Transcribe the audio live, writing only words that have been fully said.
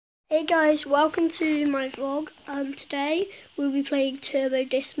Hey guys, welcome to my vlog. Today we'll be playing Turbo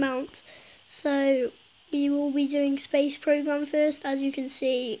Dismount. So we will be doing space program first, as you can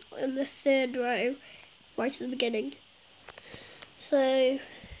see in the third row, right at the beginning. So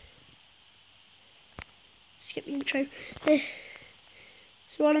skip the intro. So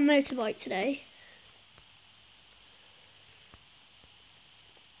we're on a motorbike today.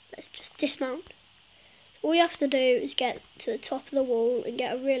 Let's just dismount. All you have to do is get to the top of the wall and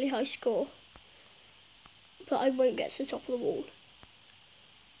get a really high score. But I won't get to the top of the wall.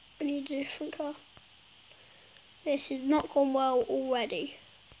 I need a different car. This has not gone well already.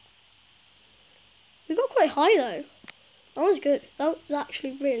 We got quite high though. That was good. That was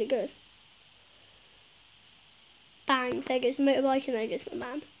actually really good. Bang, there goes the motorbike and there goes my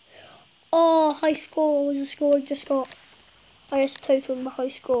man. Oh, high score was a score I just got. Highest total in the high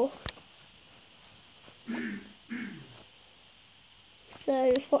score. So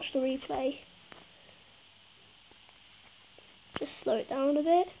let's watch the replay. Just slow it down a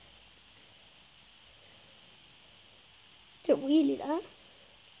bit. Don't wheelie that.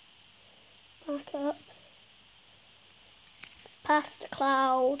 Back up. Past the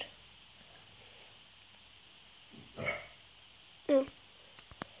cloud. Oh.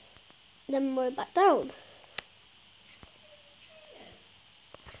 Then we're back down.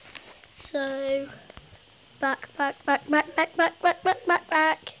 So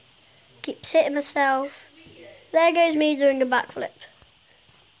back. Keeps hitting myself. There goes me doing a backflip.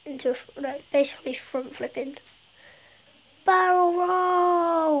 Into a, no, basically front flipping. Barrel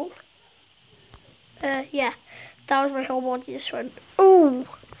roll! Yeah, that was my whole body just went, ooh!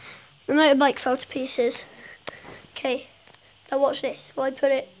 The motorbike fell to pieces. Okay, now watch this. While I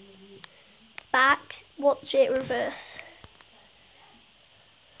put it back, watch it reverse.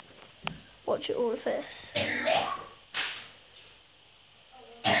 Watch it all reverse.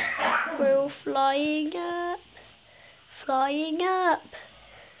 We're all flying up. Flying up.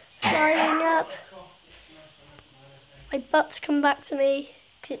 Flying up. My butt's come back to me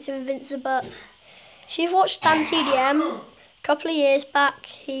because it's Invincible butt. If you've watched Dan TDM, a couple of years back,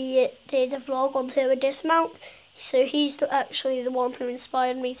 he did a vlog on Turbo Dismount. So he's actually the one who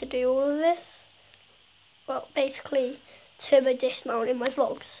inspired me to do all of this. Well, basically, Turbo Dismount in my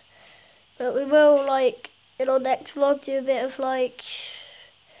vlogs. But we will, like, in our next vlog, do a bit of, like,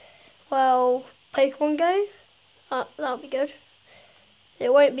 well, Pokemon Go. That'll be good.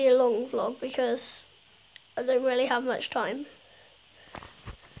 It won't be a long vlog because I don't really have much time.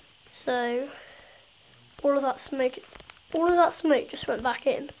 So all of that smoke just went back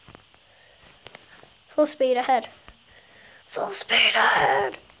in. Full speed ahead. Full speed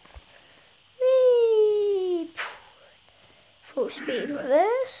ahead. Whee! Full speed with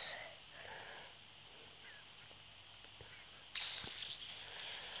this.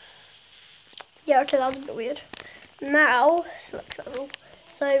 Yeah, okay, that was a bit weird. Now, select level.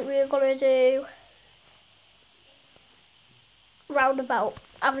 So we're gonna do roundabout.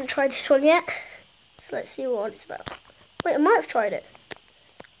 I haven't tried this one yet. So let's see what it's about. Wait, I might have tried it.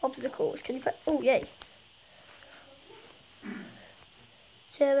 Obstacles, can you put, oh yay.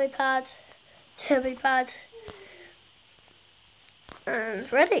 Turbo pad,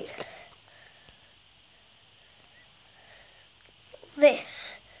 and ready.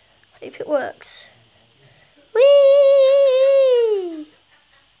 This, I hope it works. Whee!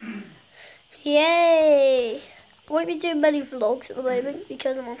 Yay! I won't be doing many vlogs at the moment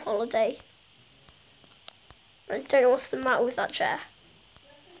because I'm on holiday. I don't know what's the matter with that chair.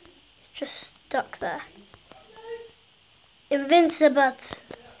 It's just stuck there. Invincible.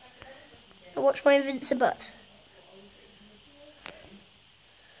 Watch my Invincible.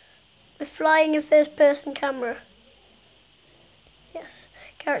 We're flying in first person camera. Yes,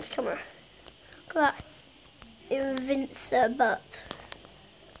 character camera. Look at that. Invincible.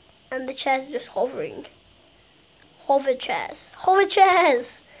 And the chairs are just hovering. Hover chairs. Hover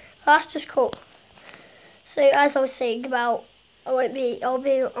chairs! That's just cool. So as I was saying about, I've been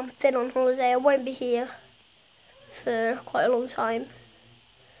on holiday, I won't be here for quite a long time.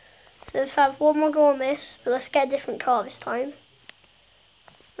 So let's have one more go on this, but let's get a different car this time.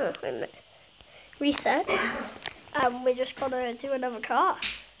 Oh, wait a minute. Reset. And we're just gonna do another car.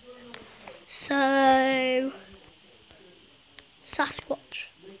 So, Sasquatch.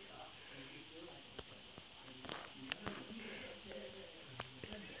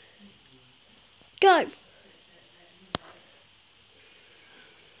 Go!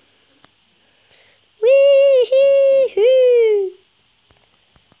 Wee-hee-hoo!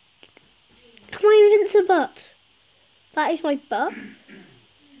 Look at my Invincible butt. That is my butt.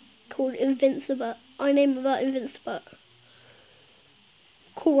 Called Invincible. I named my butt Invincible.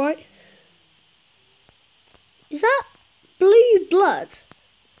 Cool, right? Is that blue blood?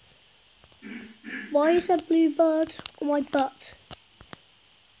 Why is there blue blood on my butt?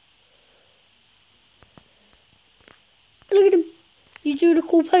 Look at him. You do the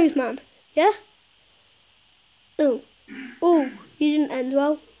cool pose, man. Yeah? Oh. Oh, you didn't end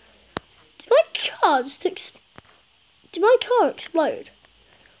well. Did my car explode?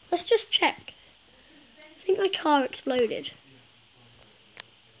 Let's just check. I think my car exploded.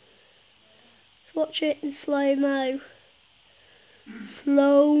 Let's watch it in slow-mo.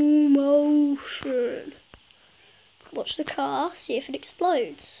 Slow motion. Watch the car, see if it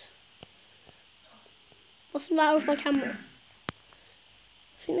explodes. What's the matter with my camera?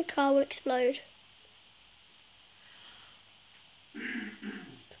 I think the car will explode.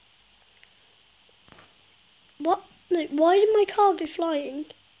 What? No, why did my car go flying?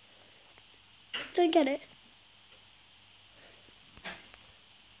 Don't get it.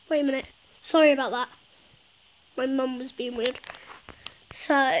 Wait a minute. Sorry about that. My mum was being weird.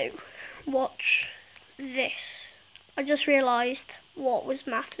 So, watch this. I just realised what was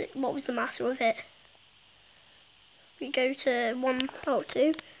the matter with it. We go to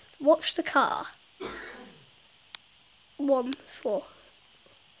 102. Watch the car. 1, 4.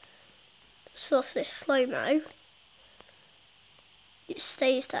 So what's this? Slow-mo. It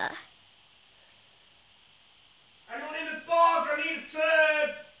stays there. I'm not in the dog, I need a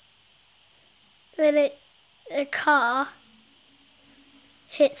turd! Then the car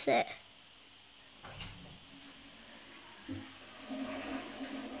hits it.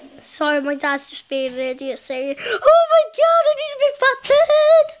 Sorry, my dad's just being an idiot saying, "Oh my god, I need a big fat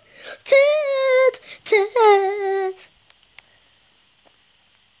turd! Turd!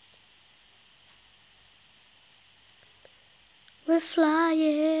 We're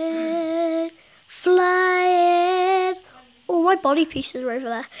flying, flying." Oh, my body pieces are over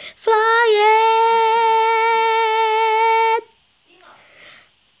there. Flying!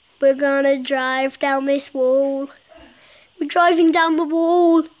 We're gonna drive down this wall. We're driving down the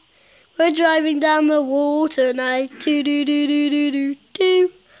wall. We're driving down the wall tonight. Do do do do do do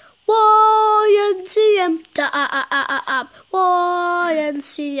do. YNCM dab.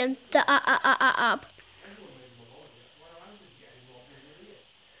 YNCM dab.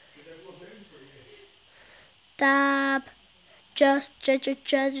 Dab. Just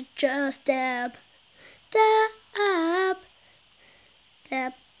dab. Dab.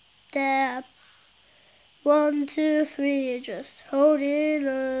 Dab. Dab. 1, 2, 3, just hold it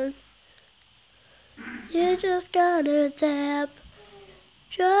on. You just gotta dab.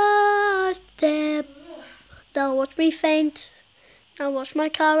 Just dab. Now watch me faint. Now watch my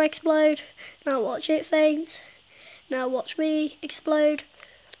car explode. Now watch it faint. Now watch me explode.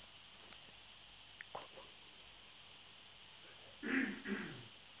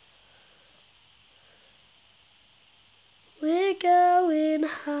 We're going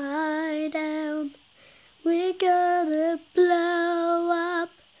high down. We're gonna blow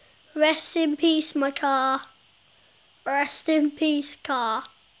up. Rest in peace, my car. Rest in peace, car.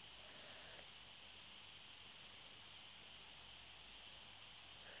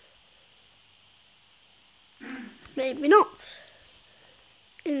 Maybe not.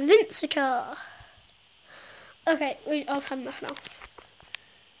 Invents a car. Okay, I've had enough now.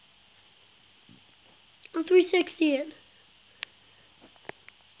 I'm 360 in.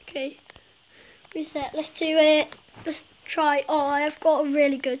 Okay. Reset. Let's do it. Let's try. Oh, I've got a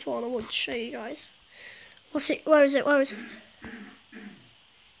really good one I want to show you guys. What's it? Where is it? Where is it?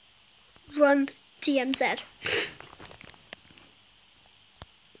 Run DMZ.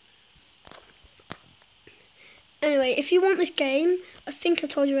 Anyway, if you want this game, I think I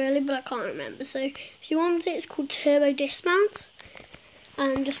told you earlier, but I can't remember. So if you want it, it's called Turbo Dismount.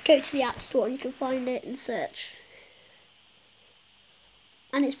 And just go to the App Store and you can find it and search.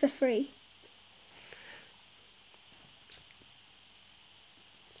 And it's for free.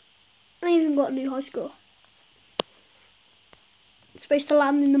 I even got a new high score. It's supposed to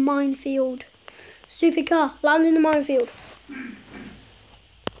land in the minefield. Stupid car, land in the minefield.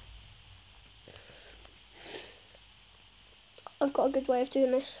 I've got a good way of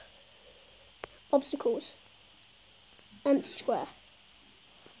doing this. Obstacles. Empty square.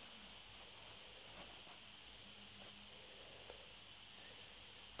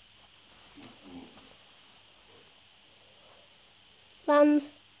 Land.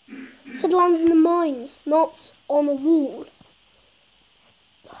 It said land in the mines, not on a wall.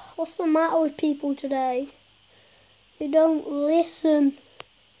 What's the matter with people today? They don't listen.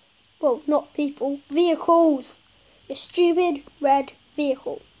 Well, not people. Vehicles. A stupid red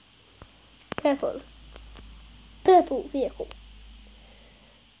vehicle. Purple. Purple vehicle.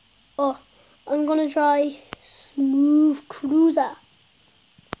 Oh, I'm gonna try Smooth Cruiser.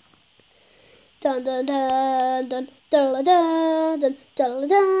 Dun dun dun dun dun dun dun dun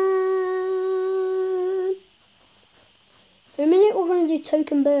dun. In a minute we're gonna do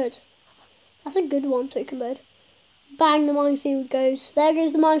Token Bird. That's a good one, Token Bird. Bang, the minefield goes. There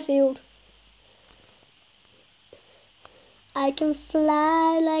goes the minefield. I can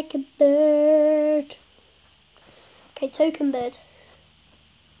fly like a bird. Okay, Token Bird.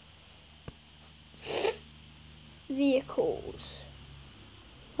 Vehicles.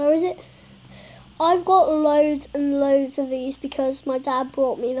 Where is it? I've got loads and loads of these because my dad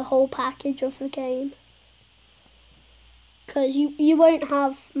brought me the whole package of the game. Because you won't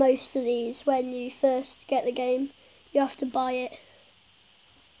have most of these when you first get the game. You have to buy it.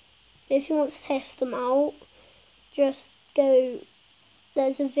 If you want to test them out, just go,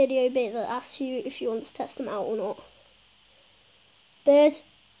 there's a video bit that asks you if you want to test them out or not. Bird,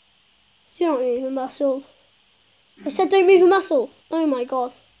 do not move a muscle. I said don't move a muscle. Oh my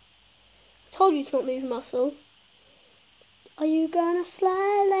god. I told you to not move a muscle. Are you gonna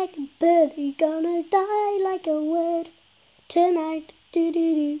fly like a bird? Are you gonna die like a word? Tonight, do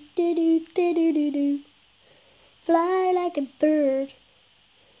do do do do do do do do. Fly like a bird.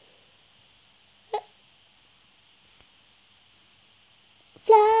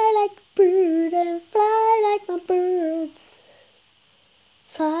 Fly like a bird and fly like my birds.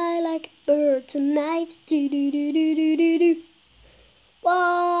 Fly like a bird tonight, do do do do do do do.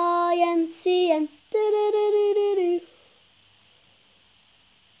 Y and C and do do do do do do.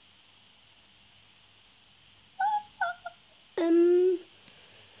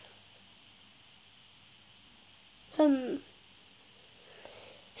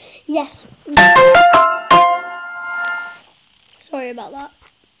 Yes. Sorry about that.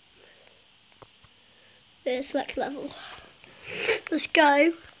 Select level. Let's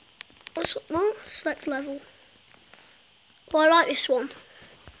go. What's what? Select level. Well, I like this one.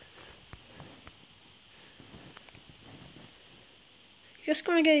 Just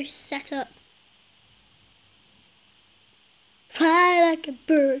gonna go set up. Fly like a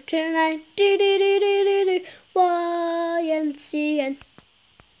bird tonight, do do do do do do. Y and C and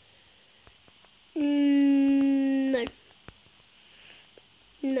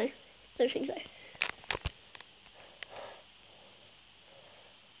no, don't think so.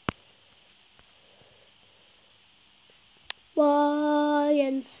 Y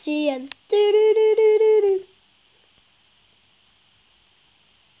and C and do do do do do do.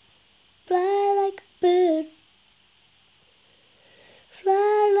 Fly like a bird.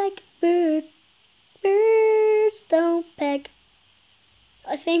 Fly like a bird. Birds don't peg.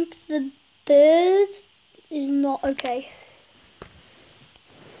 I think the bird is not okay.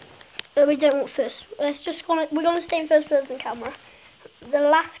 We don't want first. We're gonna stay in first person camera. The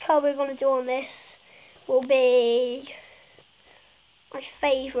last car we're gonna do on this will be my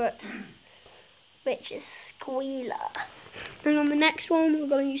favourite, which is Squealer. And on the next one we're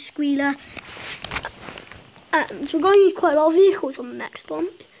gonna use Squealer. And we're going to use quite a lot of vehicles on the next one.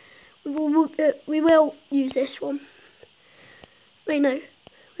 We will use this one. Wait a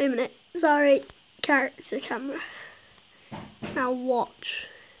minute. Sorry, character camera. Now watch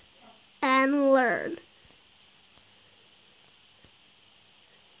and learn.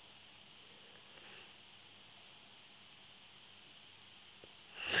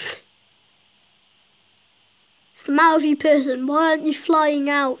 It's the matter of you person. Why aren't you flying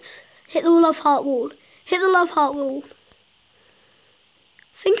out? Hit the love heart wall. Hit the love heart wall.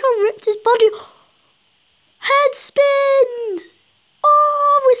 I think I ripped his body. Head spin!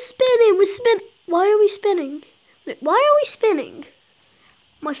 Oh, we're spinning. Why are we spinning? Why are we spinning?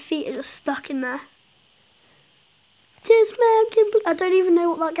 My feet are just stuck in there. Dismount complete. I don't even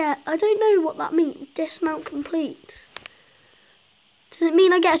know I don't know what that means. Dismount complete. Does it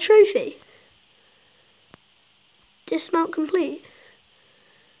mean I get a trophy? Dismount complete.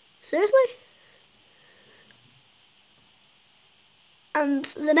 Seriously? And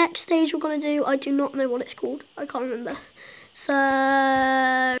the next stage we're going to do, I do not know what it's called. I can't remember.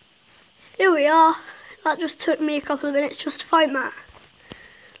 So, here we are. That just took me a couple of minutes just to find that.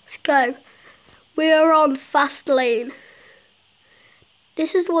 Let's go. We are on Fast Lane.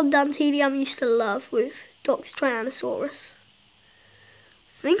 This is the one Dan TDM used to love with Dr. Tyrannosaurus.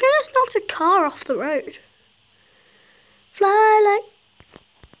 I think I just knocked a car off the road. Fly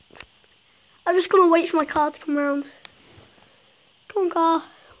like... I'm just going to wait for my car to come round. Come on, car.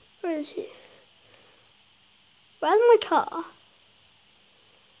 Where is he? Where's my car?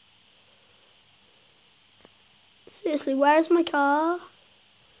 Seriously, where's my car?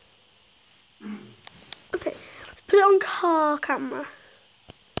 Okay, let's put it on car camera.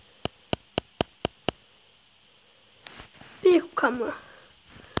 vehicle camera.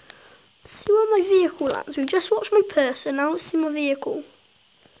 Let's see where my vehicle lands. We've just watched my person, now let's see my vehicle.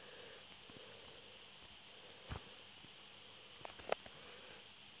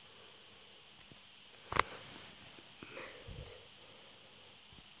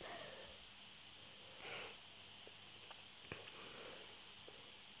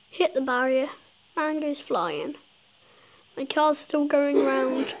 Hit the barrier and goes flying. My car's still going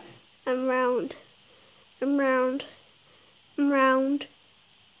round and round and round and round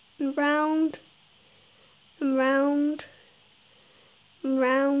and round and round and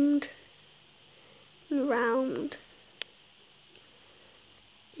round and round.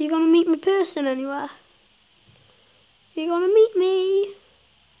 You gonna meet my person anywhere? You gonna meet me?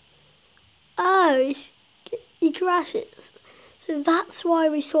 Oh, he crashes. So that's why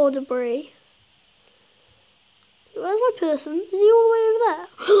we saw debris. Where's my person? Is he all the way over there?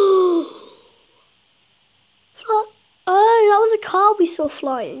 Oh, that was a car we saw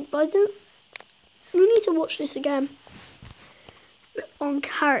flying. But I didn't. We need to watch this again. On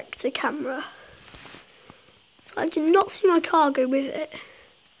character camera. So I did not see my car go with it.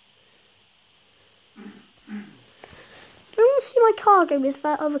 I don't want to see my car go with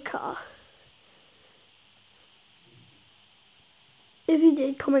that other car. If you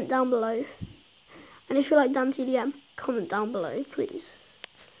did, comment down below. And if you like Dan TDM, comment down below, please.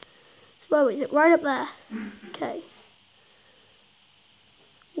 So where is it? Right up there. Okay.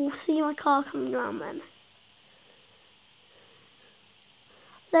 We'll see my car coming around then.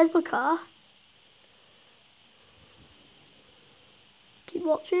 There's my car. Keep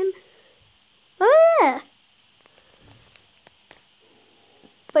watching. Oh yeah!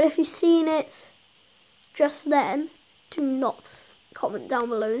 But if you've seen it just then, do not comment down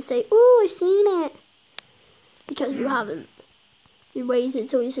below and say, "Oh, I've seen it," because you haven't. You waited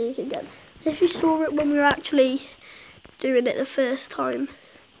till you see it again. If you saw it when we were actually doing it the first time,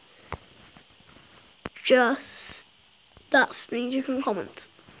 that means you can comment.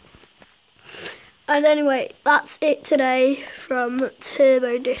 And anyway, that's it today from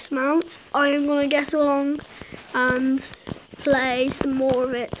Turbo Dismount. I am going to get along and play some more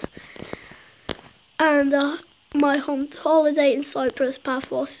of it. And my holiday in Cyprus,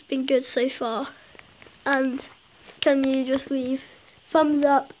 Paphos, has been good so far. And can you just leave thumbs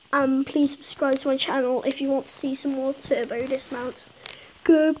up and please subscribe to my channel if you want to see some more Turbo Dismount.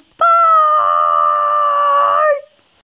 Goodbye!